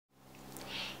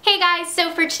guys, so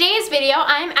for today's video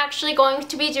I'm actually going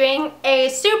to be doing a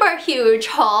super huge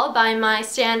haul by my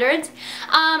standards.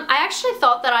 I actually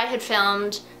thought that I had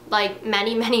filmed like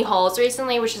many hauls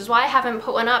recently, which is why I haven't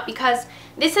put one up, because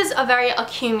this is a very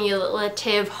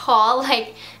accumulative haul.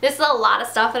 Like, this is a lot of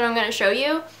stuff that I'm going to show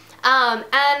you,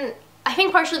 and I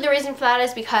think partially the reason for that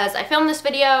is because I filmed this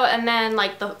video and then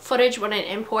like the footage wouldn't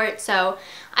import, so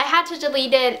I had to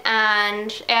delete it,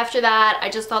 and after that I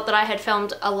just thought that I had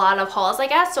filmed a lot of hauls, I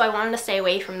guess, so I wanted to stay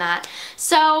away from that.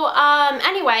 So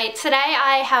anyway, today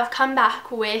I have come back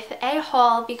with a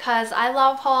haul because I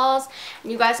love hauls.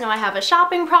 You guys know I have a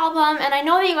shopping problem, and I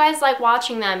know that you guys like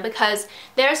watching them because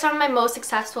they're some of my most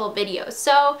successful videos.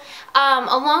 So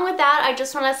along with that, I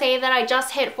just want to say that I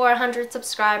just hit 400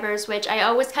 subscribers, which I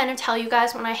always kind of tell you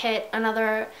guys when I hit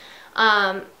another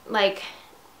like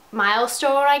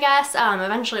milestone, I guess.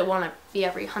 Eventually it won't be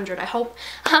every 100, I hope.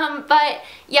 But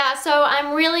yeah, so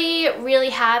I'm really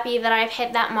happy that I've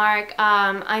hit that mark.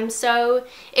 I'm so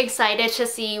excited to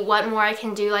see what more I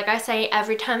can do. Like I say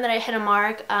every time that I hit a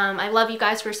mark, I love you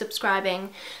guys for subscribing.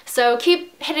 So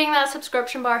keep hitting that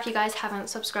subscription bar if you guys haven't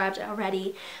subscribed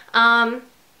already.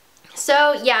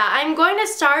 So yeah, I'm going to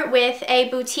start with a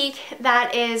boutique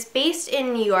that is based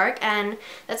in New York, and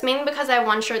that's mainly because I have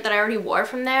one shirt that I already wore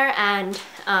from there, and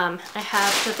I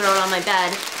have to throw it on my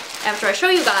bed after I show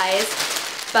you guys.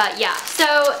 But yeah, so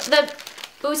the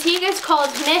boutique is called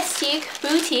Mystique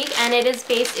Boutique, and it is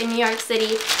based in New York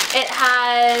City. It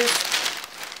has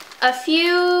a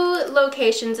few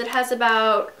locations. It has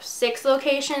about 6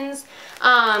 locations.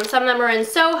 Some of them are in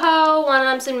Soho, one of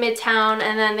them's in Midtown,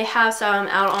 and then they have some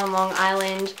out on Long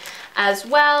Island as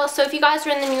well. So if you guys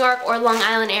are in the New York or Long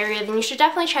Island area, then you should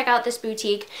definitely check out this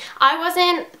boutique. I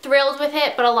wasn't thrilled with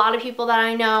it, but a lot of people that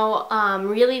I know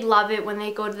really love it when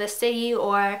they go to the city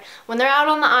or when they're out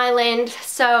on the island.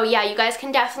 So yeah, you guys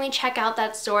can definitely check out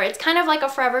that store. It's kind of like a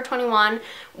Forever 21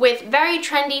 with very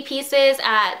trendy pieces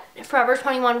at Forever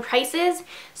 21 prices.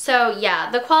 So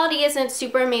yeah, the quality isn't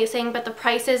super amazing, but the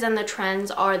prices and the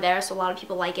trends are there, so a lot of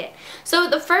people like it. So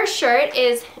the first shirt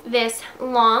is this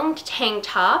long tank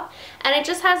top, and it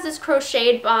just has this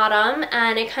crocheted bottom,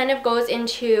 and it kind of goes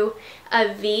into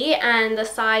a V, and the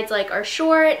sides like are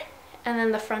short and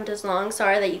then the front is long.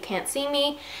 Sorry that you can't see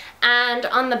me. And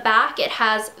on the back it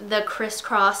has the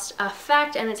crisscrossed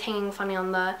effect, and it's hanging funny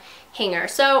on the hanger.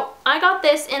 So I got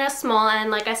this in a small,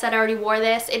 and like I said, I already wore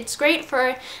this. It's great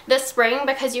for the spring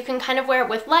because you can kind of wear it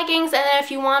with leggings, and then if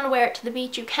you want to wear it to the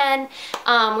beach, you can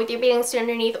with your bathing suit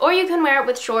underneath, or you can wear it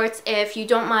with shorts if you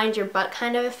don't mind your butt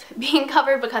kind of being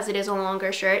covered because it is a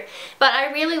longer shirt. But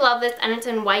I really love this, and it's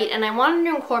in white, and I wanted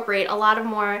to incorporate a lot of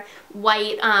more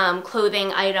white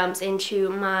clothing items into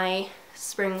my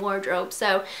spring wardrobe,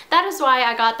 so that is why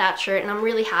I got that shirt, and I'm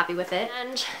really happy with it.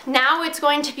 And now it's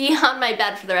going to be on my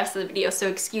bed for the rest of the video, so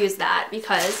excuse that,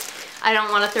 because I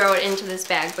don't want to throw it into this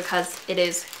bag because it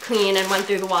is clean and went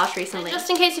through the wash recently. And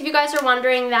just in case if you guys are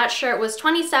wondering, that shirt was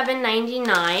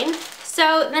 $27.99.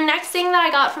 So the next thing that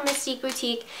I got from Mystique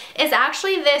Boutique is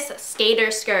actually this skater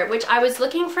skirt, which I was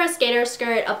looking for a skater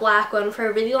skirt, a black one, for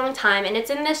a really long time, and it's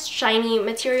in this shiny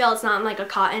material. It's not in like a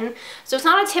cotton, so it's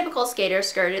not a typical skater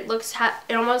skirt. It looks,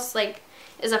 it almost like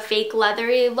is a fake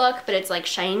leathery look, but it's like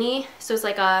shiny, so it's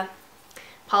like a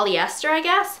polyester, I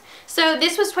guess. So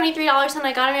this was $23, and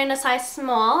I got it in a size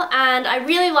small, and I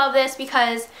really love this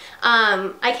because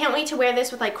I can't wait to wear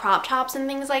this with like crop tops and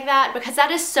things like that, because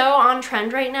that is so on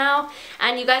trend right now.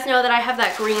 And you guys know that I have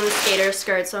that green skater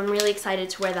skirt, so I'm really excited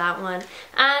to wear that one.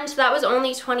 And that was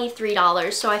only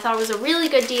 $23, so I thought it was a really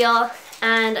good deal,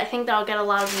 and I think that I'll get a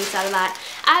lot of use out of that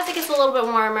as it gets a little bit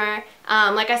warmer.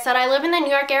 Like I said, I live in the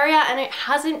New York area, and it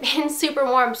hasn't been super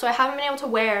warm, so I haven't been able to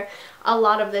wear a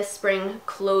lot of this spring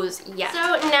clothes yet.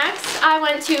 So next I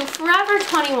went to Forever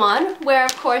 21, where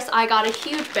of course I got a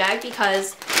huge bag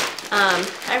because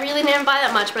I really didn't buy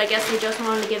that much, but I guess they just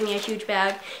wanted to give me a huge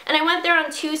bag. And I went there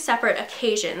on 2 separate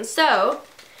occasions. So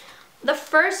the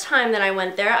first time that I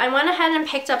went there, I went ahead and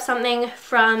picked up something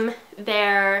from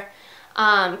their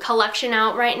collection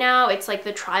out right now. It's like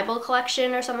the tribal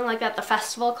collection or something like that, the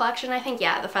festival collection, I think.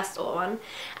 Yeah, the festival one.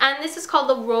 And this is called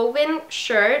the woven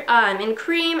shirt in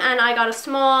cream, and I got a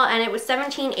small, and it was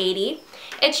 $17.80.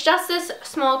 It's just this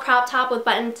small crop top with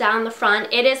buttons down the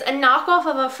front. It is a knockoff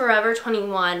of a Forever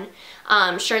 21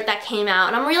 shirt that came out,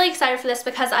 and I'm really excited for this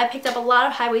because I picked up a lot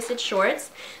of high-waisted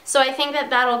shorts, so I think that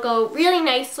that'll go really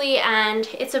nicely, and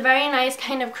it's a very nice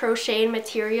kind of crocheted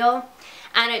material.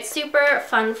 And it's super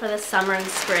fun for the summer and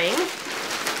spring.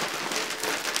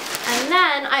 And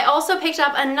then I also picked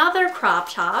up another crop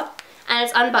top, and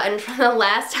it's unbuttoned from the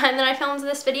last time that I filmed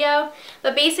this video.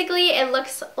 But basically it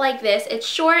looks like this. It's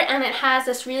short and it has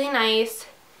this really nice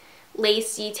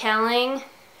lace detailing,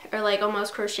 or like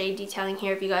almost crochet detailing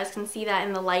here, if you guys can see that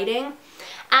in the lighting.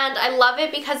 And I love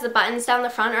it because the buttons down the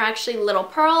front are actually little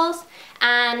pearls,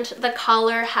 and the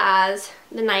collar has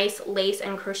the nice lace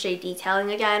and crochet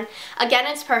detailing again. Again,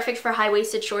 it's perfect for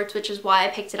high-waisted shorts, which is why I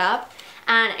picked it up.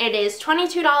 And it is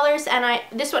 $22, and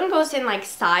this one goes in like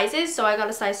sizes, so I got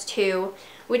a size 2,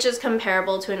 which is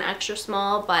comparable to an extra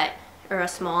small, or a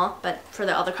small, but for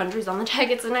the other countries on the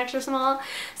tag it's an extra small.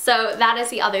 So that is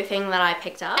the other thing that I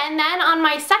picked up. And then on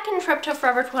my second trip to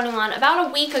Forever 21 about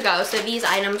a week ago, so these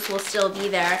items will still be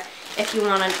there if you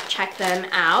want to check them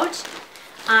out,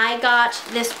 I got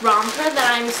this romper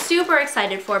that I'm super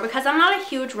excited for because I'm not a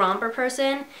huge romper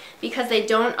person because they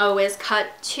don't always cut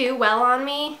too well on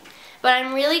me. But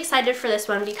I'm really excited for this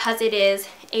one because it is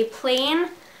a plain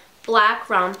black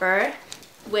romper,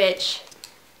 which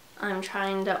I'm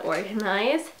trying to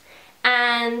organize,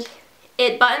 and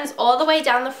it buttons all the way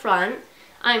down the front.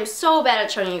 I'm so bad at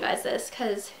showing you guys this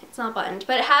because it's not buttoned,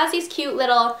 but it has these cute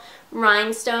little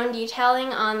rhinestone detailing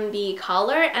on the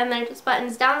collar, and then it just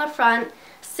buttons down the front,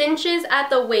 cinches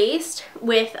at the waist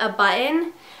with a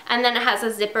button, and then it has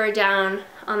a zipper down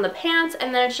on the pants,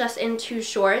 and then it's just in 2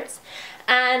 shorts.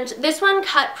 And this one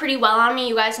cut pretty well on me.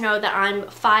 You guys know that I'm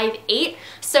 5'8",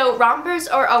 so rompers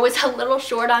are always a little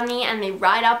short on me and they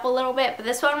ride up a little bit, but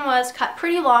this one was cut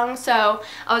pretty long, so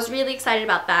I was really excited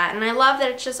about that. And I love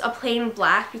that it's just a plain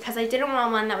black because I didn't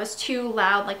want one that was too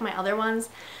loud like my other ones.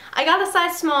 I got a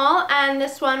size small, and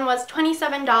this one was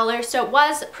 $27, so it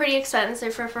was pretty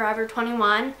expensive for Forever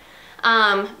 21.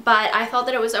 But I thought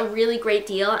that it was a really great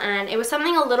deal, and it was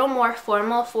something a little more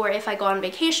formal for if I go on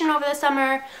vacation over the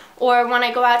summer, or when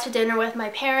I go out to dinner with my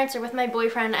parents or with my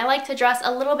boyfriend. I like to dress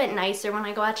a little bit nicer when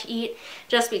I go out to eat,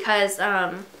 just because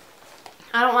I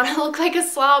don't want to look like a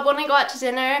slob when I go out to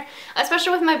dinner,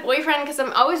 especially with my boyfriend, because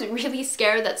I'm always really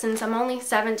scared that since I'm only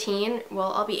 17,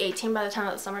 well, I'll be 18 by the time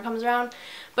that the summer comes around,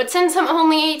 but since I'm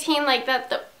only 18, like that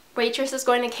the waitress is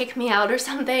going to kick me out or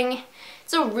something.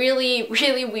 It's a really,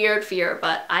 really weird fear,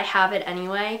 but I have it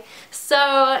anyway.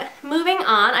 So moving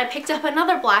on, I picked up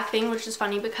another black thing, which is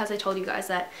funny because I told you guys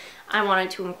that I wanted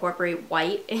to incorporate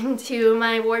white into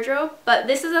my wardrobe. But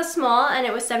this is a small, and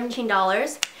it was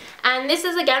 $17. And this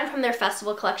is again from their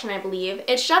festival collection, I believe.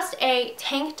 It's just a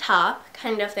tank top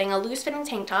kind of thing, a loose-fitting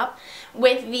tank top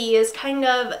with these kind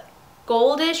of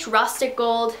goldish, rustic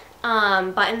gold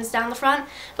buttons down the front.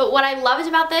 But what I loved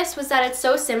about this was that it's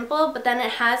so simple, but then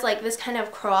it has like this kind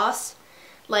of cross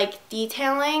like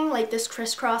detailing, like this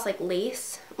crisscross like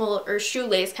lace, well, or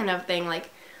shoelace kind of thing,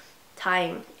 like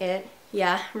tying it,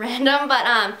 yeah, random,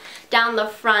 but down the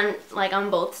front, like on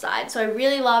both sides. So I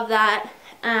really love that.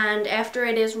 And after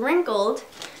it is wrinkled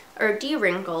or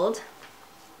de-wrinkled,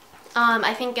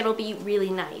 I think it'll be really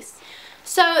nice.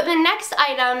 So the next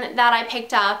item that I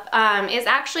picked up is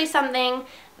actually something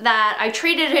that I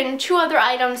traded in 2 other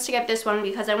items to get this one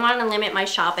because I wanted to limit my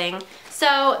shopping.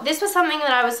 So this was something that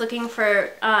I was looking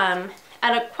for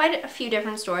at quite a few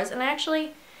different stores, and I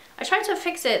tried to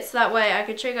fix it so that way I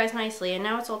could show you guys nicely, and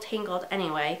now it's all tangled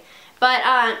anyway. But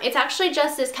it's actually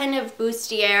just this kind of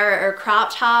bustier or crop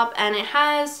top, and it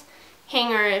has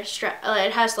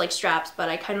it has like straps, but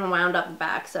I kind of wound up the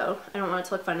back, so I don't want it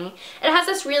to look funny. It has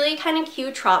this really kind of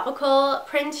cute tropical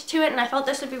print to it, and I felt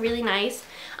this would be really nice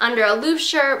under a loose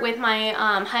shirt with my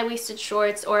high-waisted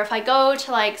shorts, or if I go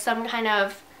to like some kind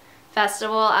of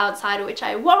festival outside, which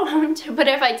I won't, but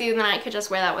if I do, then I could just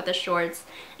wear that with the shorts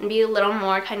and be a little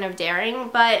more kind of daring.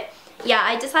 But yeah,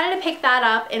 I decided to pick that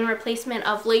up in replacement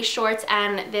of lace shorts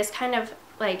and this kind of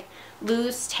like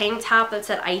loose tank top that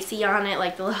said Icy on it,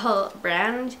 like the little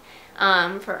brand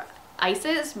for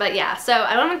ices. But yeah, so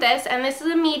I went with this, and this is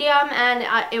a medium, and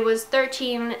it was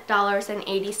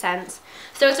 $13.80.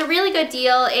 So it's a really good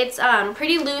deal. It's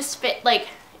pretty loose fit, like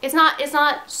it's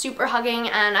not super hugging,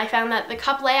 and I found that the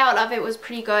cup layout of it was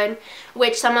pretty good,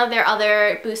 which some of their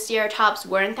other bustier tops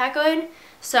weren't that good.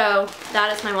 So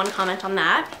that is my one comment on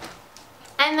that.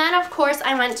 And then of course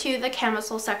I went to the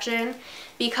camisole section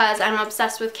because I'm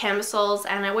obsessed with camisoles,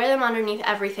 and I wear them underneath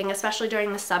everything, especially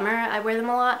during the summer. I wear them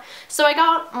a lot. So I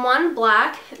got one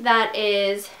black that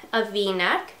is a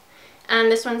V-neck,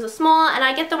 and this one's a small, and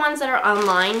I get the ones that are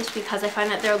unlined because I find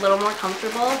that they're a little more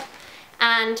comfortable.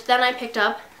 And then I picked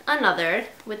up another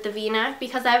with the V-neck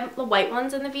because I have the white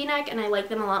ones in the V-neck and I like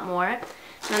them a lot more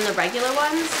than the regular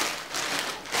ones.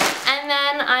 And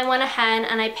then I went ahead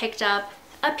and I picked up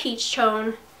a peach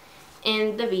tone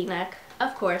in the V-neck,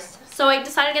 of course. So I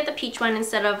decided to get the peach one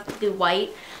instead of the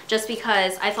white, just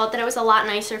because I thought that it was a lot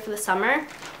nicer for the summer.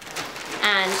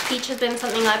 and peach has been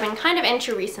something I've been kind of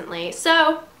into recently.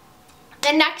 So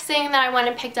the next thing that I went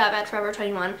and picked up at Forever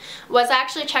 21 was I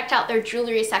actually checked out their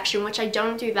jewelry section, which I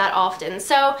don't do that often.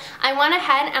 So I went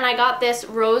ahead and I got this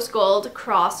rose gold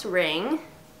cross ring,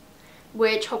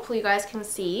 which hopefully you guys can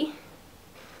see.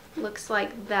 Looks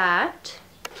like that.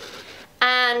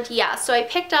 And yeah, so I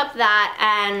picked up that,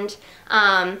 and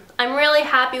I'm really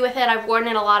happy with it. I've worn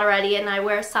it a lot already, and I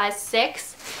wear a size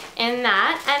 6 in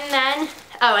that. And then,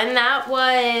 oh, and that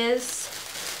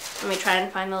was, let me try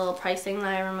and find the little pricing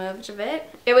that I removed of it.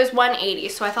 It was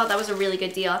 $180, so I thought that was a really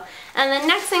good deal. And the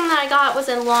next thing that I got was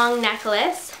a long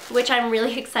necklace, which I'm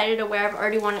really excited to wear. I've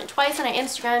already worn it twice, and I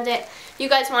Instagrammed it. If you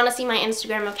guys want to see my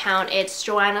Instagram account, it's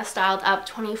Joanna Styled Up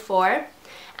 24.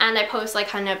 And I post like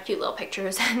kind of cute little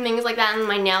pictures and things like that, and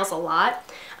my nails a lot.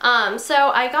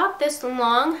 So I got this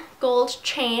long gold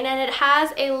chain, and it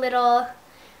has a little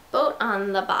boat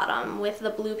on the bottom with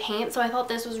the blue paint, so I thought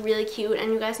this was really cute.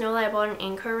 And you guys know that I bought an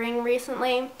anchor ring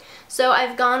recently, so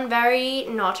I've gone very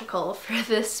nautical for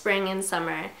this spring and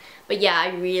summer. But yeah, I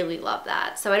really love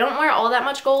that. So I don't wear all that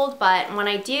much gold, but when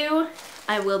I do,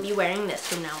 I will be wearing this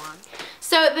from now on.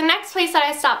 So the next place that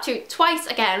I stopped to twice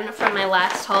again from my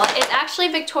last haul is actually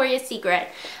Victoria's Secret.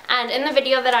 And in the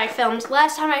video that I filmed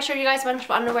last time, I showed you guys a bunch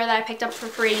of underwear that I picked up for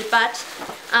free, but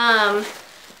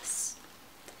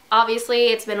obviously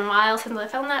it's been a while since I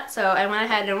filmed that, so I went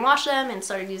ahead and washed them and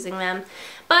started using them.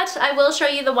 But I will show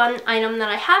you the one item that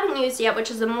I haven't used yet,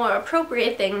 which is a more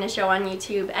appropriate thing to show on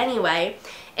YouTube anyway.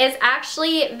 Is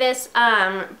actually this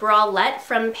bralette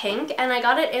from Pink, and I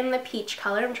got it in the peach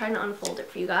color. I'm trying to unfold it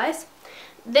for you guys.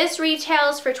 This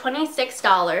retails for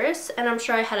 $26, and I'm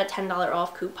sure I had a $10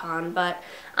 off coupon, but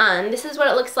this is what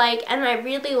it looks like, and I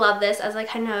really love this. As I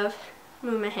kind of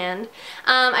move my hand,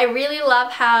 I really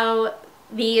love how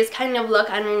these kind of look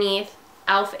underneath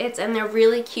outfits, and they're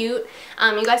really cute.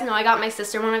 You guys know I got my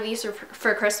sister one of these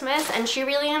for Christmas, and she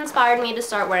really inspired me to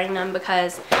start wearing them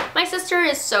because my sister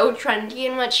is so trendy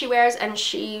in what she wears, and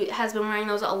she has been wearing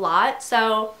those a lot.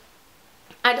 So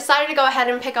I decided to go ahead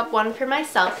and pick up one for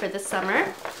myself for this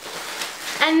summer.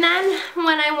 And then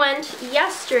when I went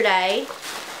yesterday,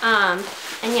 and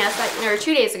yes, or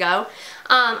 2 days ago,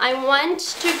 I went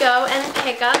to go and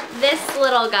pick up this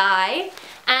little guy.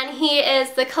 And he is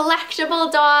the collectible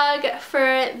dog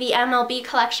for the MLB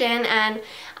collection, and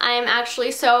I'm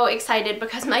actually so excited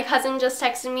because my cousin just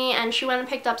texted me and she went and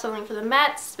picked up something for the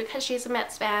Mets because she's a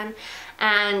Mets fan,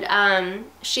 and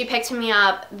she picked me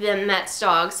up the Mets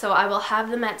dog, so I will have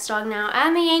the Mets dog now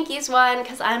and the Yankees one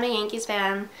because I'm a Yankees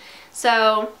fan.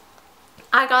 So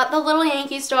I got the little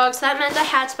Yankees dog, so that meant I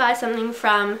had to buy something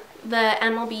from the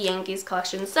MLB Yankees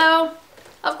collection. So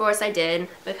of course I did,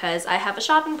 because I have a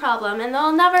shopping problem and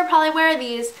they'll never probably wear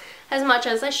these as much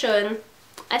as I should.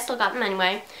 I still got them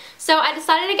anyway. So I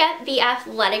decided to get the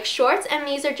athletic shorts, and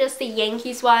these are just the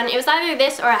Yankees one. It was either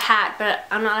this or a hat, but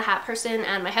I'm not a hat person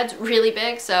and my head's really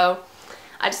big, so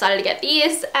I decided to get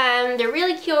these, and they're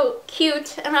really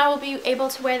cute, and I will be able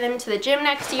to wear them to the gym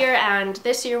next year and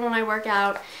this year when I work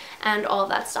out and all of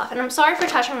that stuff. And I'm sorry for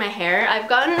touching my hair. I've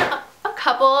gotten a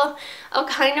couple of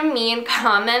kind of mean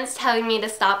comments telling me to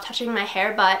stop touching my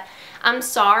hair, but I'm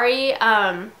sorry.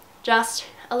 Just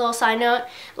a little side note,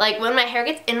 like when my hair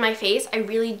gets in my face, I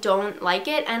really don't like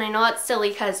it, and I know that's silly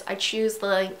because I choose the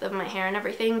length of my hair and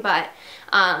everything, but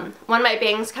when my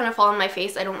bangs kind of fall on my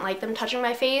face, I don't like them touching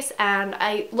my face. And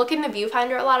I look in the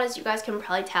viewfinder a lot, as you guys can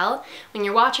probably tell when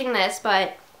you're watching this,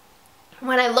 but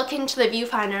when I look into the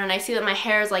viewfinder and I see that my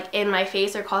hair is like in my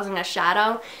face or causing a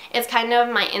shadow, it's kind of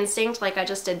my instinct, like I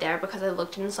just did there because I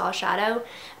looked and saw a shadow,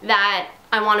 that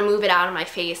I want to move it out of my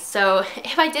face. So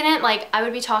if I didn't, like, I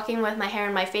would be talking with my hair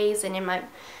in my face and in my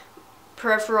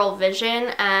peripheral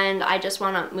vision, and I just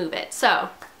want to move it. So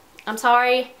I'm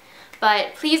sorry,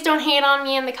 but please don't hate on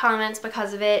me in the comments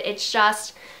because of it. It's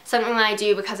just something that I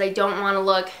do because I don't want to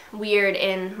look weird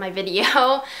in my video,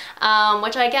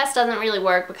 which I guess doesn't really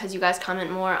work because you guys comment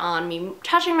more on me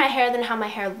touching my hair than how my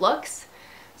hair looks.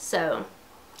 So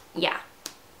yeah.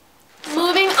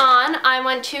 Moving on, I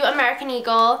went to American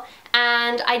Eagle,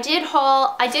 and I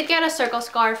did get a circle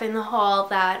scarf in the haul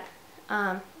that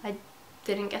I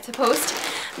didn't get to post,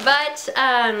 but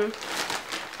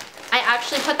I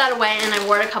actually put that away and I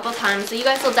wore it a couple times, so you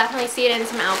guys will definitely see it in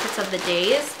some outfits of the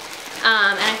days.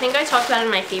 And I think I talked about it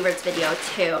in my favorites video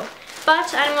too.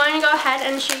 But I'm going to go ahead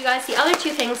and show you guys the other two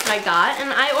things that I got.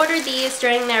 And I ordered these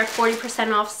during their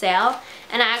 40% off sale,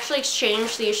 and I actually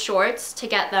exchanged these shorts to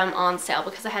get them on sale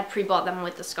because I had pre-bought them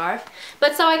with the scarf.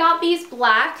 But so I got these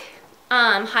black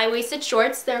high-waisted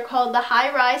shorts. They're called the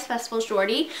High Rise Festival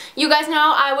Shorty. You guys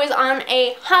know I was on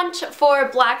a hunt for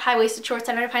black high-waisted shorts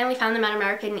and I finally found them at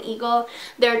American Eagle.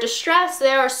 They're distressed.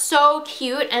 They are so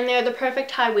cute and they're the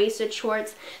perfect high-waisted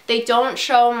shorts. They don't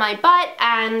show my butt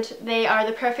and they are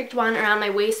the perfect one around my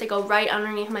waist. They go right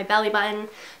underneath my belly button.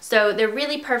 So they're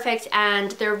really perfect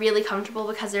and they're really comfortable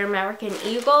because they're American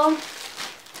Eagle.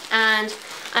 And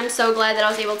I'm so glad that I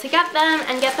was able to get them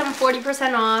and get them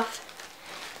 40% off.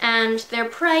 And they're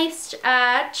priced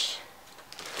at,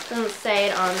 doesn't say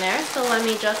it on there, so let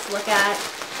me just look at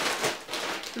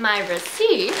my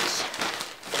receipt.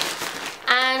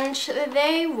 And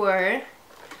they were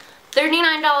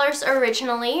 $39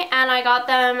 originally, and I got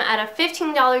them at a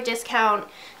 $15 discount,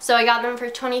 so I got them for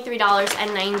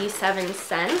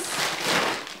 $23.97.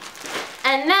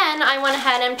 And then I went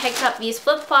ahead and picked up these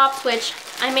flip-flops, which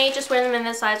I may just wear them in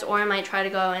this size, or I might try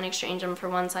to go and exchange them for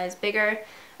one size bigger.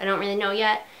 I don't really know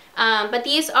yet. But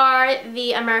these are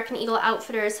the American Eagle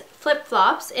Outfitters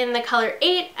flip-flops in the color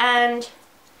 8, and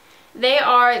they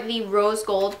are the rose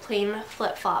gold plain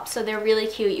flip-flops. So they're really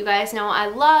cute. You guys know I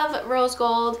love rose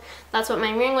gold. That's what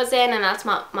my ring was in, and that's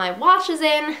what my watch is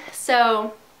in.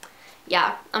 So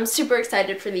yeah, I'm super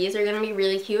excited for these. They're going to be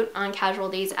really cute on casual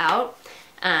days out.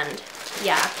 And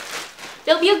yeah,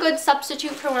 they'll be a good substitute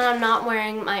for when I'm not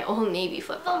wearing my Old Navy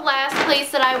flip-flops. The last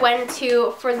place that I went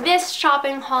to for this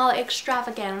shopping haul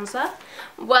extravaganza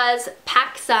was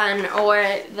PACSUN,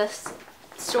 or the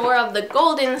store of the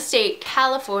Golden State,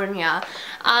 California.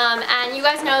 And you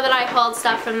guys know that I hauled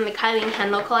stuff from the Kylie and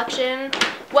Kendall collection.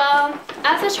 Well,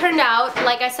 as it turned out,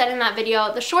 like I said in that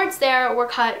video, the shorts there were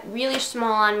cut really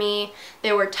small on me.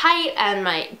 They were tight and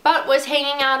my butt was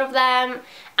hanging out of them.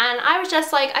 And I was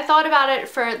just like, I thought about it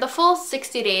for the full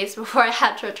 60 days before I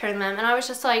had to return them. And I was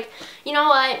just like, you know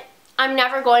what? I'm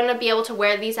never going to be able to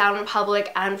wear these out in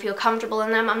public and feel comfortable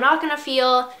in them. I'm not going to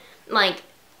feel like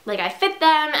I fit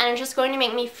them, and it's just going to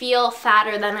make me feel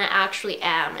fatter than I actually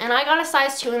am. And I got a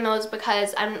size 2 in those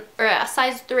because or a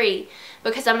size 3,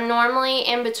 because I'm normally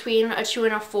in between a 2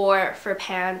 and a 4 for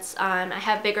pants. I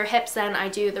have bigger hips than I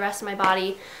do the rest of my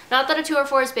body. Not that a 2 or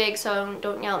 4 is big, so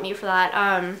don't yell at me for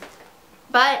that.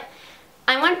 But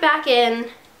I went back in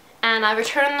and I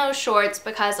returned those shorts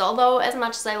because although as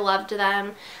much as I loved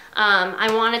them, I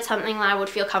wanted something that I would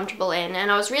feel comfortable in, and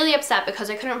I was really upset because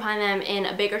I couldn't find them in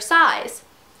a bigger size.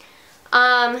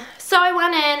 So I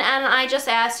went in and I just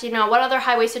asked, you know, what other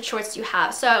high-waisted shorts do you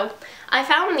have? So I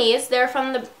found these. They're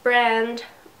from the brand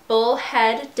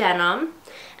Bullhead Denim,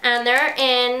 and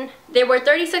they were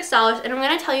 $36, and I'm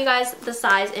going to tell you guys the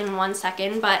size in 1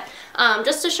 second, but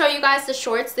just to show you guys the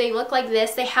shorts, they look like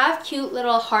this. They have cute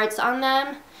little hearts on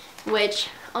them, which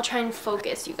I'll try and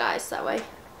focus you guys that way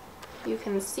you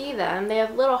can see them. They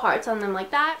have little hearts on them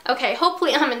like that. Okay,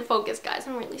 hopefully I'm in focus, guys.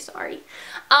 I'm really sorry.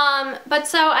 But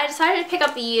so I decided to pick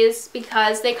up these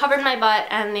because they covered my butt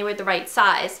and they were the right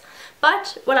size.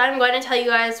 But what I'm going to tell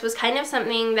you guys was kind of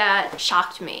something that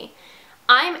shocked me.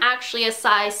 I'm actually a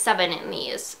size 7 in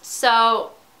these.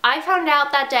 So I found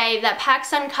out that day that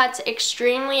PACSUN cuts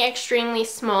extremely, extremely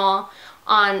small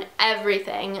on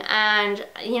everything. And,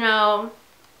 you know,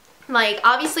 like,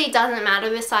 obviously it doesn't matter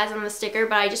the size on the sticker,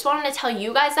 but I just wanted to tell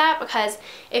you guys that because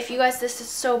if you guys, this is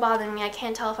so bothering me, I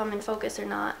can't tell if I'm in focus or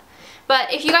not.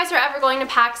 But if you guys are ever going to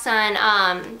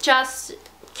PACSUN, just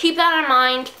keep that in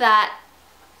mind that,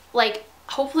 like,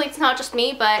 hopefully it's not just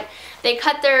me, but they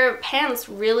cut their pants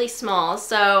really small.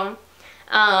 So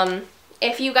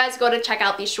if you guys go to check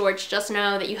out these shorts, just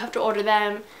know that you have to order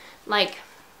them, like,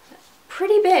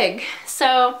 pretty big.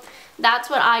 So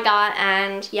that's what I got,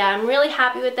 and yeah, I'm really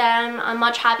happy with them. I'm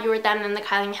much happier with them than the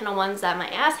Kylie and Kendall ones that my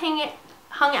ass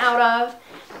hung out of,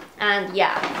 and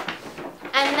yeah.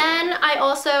 And then I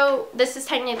also, this is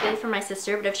technically for my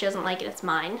sister, but if she doesn't like it, it's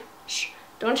mine. Shh,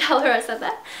 don't tell her I said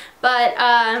that. But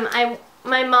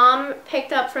my mom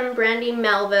picked up from Brandy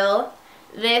Melville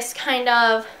this kind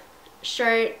of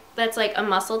shirt that's like a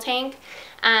muscle tank,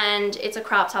 and it's a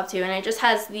crop top too, and it just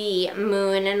has the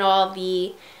moon and all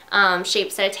the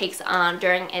shapes that it takes on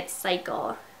during its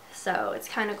cycle. So it's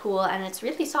kind of cool and it's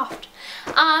really soft.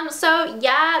 So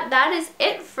yeah, that is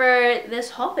it for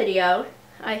this haul video,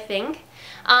 I think.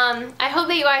 I hope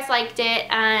that you guys liked it,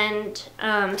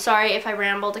 and sorry if I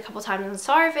rambled a couple times, and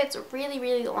sorry if it's really,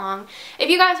 really long. If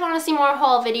you guys want to see more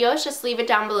haul videos, just leave it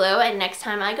down below, and next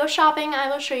time I go shopping, I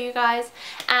will show you guys.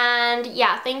 And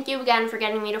yeah, thank you again for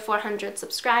getting me to 400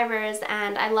 subscribers,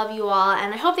 and I love you all,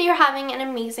 and I hope that you're having an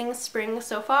amazing spring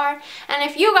so far. And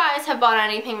if you guys have bought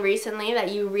anything recently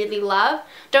that you really love,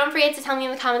 don't forget to tell me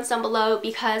in the comments down below,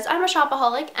 because I'm a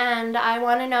shopaholic, and I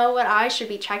want to know what I should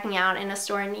be checking out in a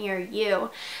store near you.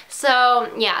 too.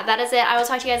 So yeah, that is it. I will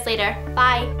talk to you guys later.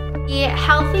 Bye. The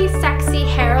Healthy Sexy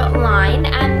Hair line,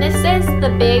 and this is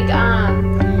the big,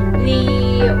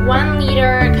 the 1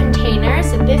 liter container.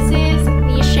 So this is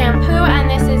the shampoo and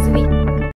this is the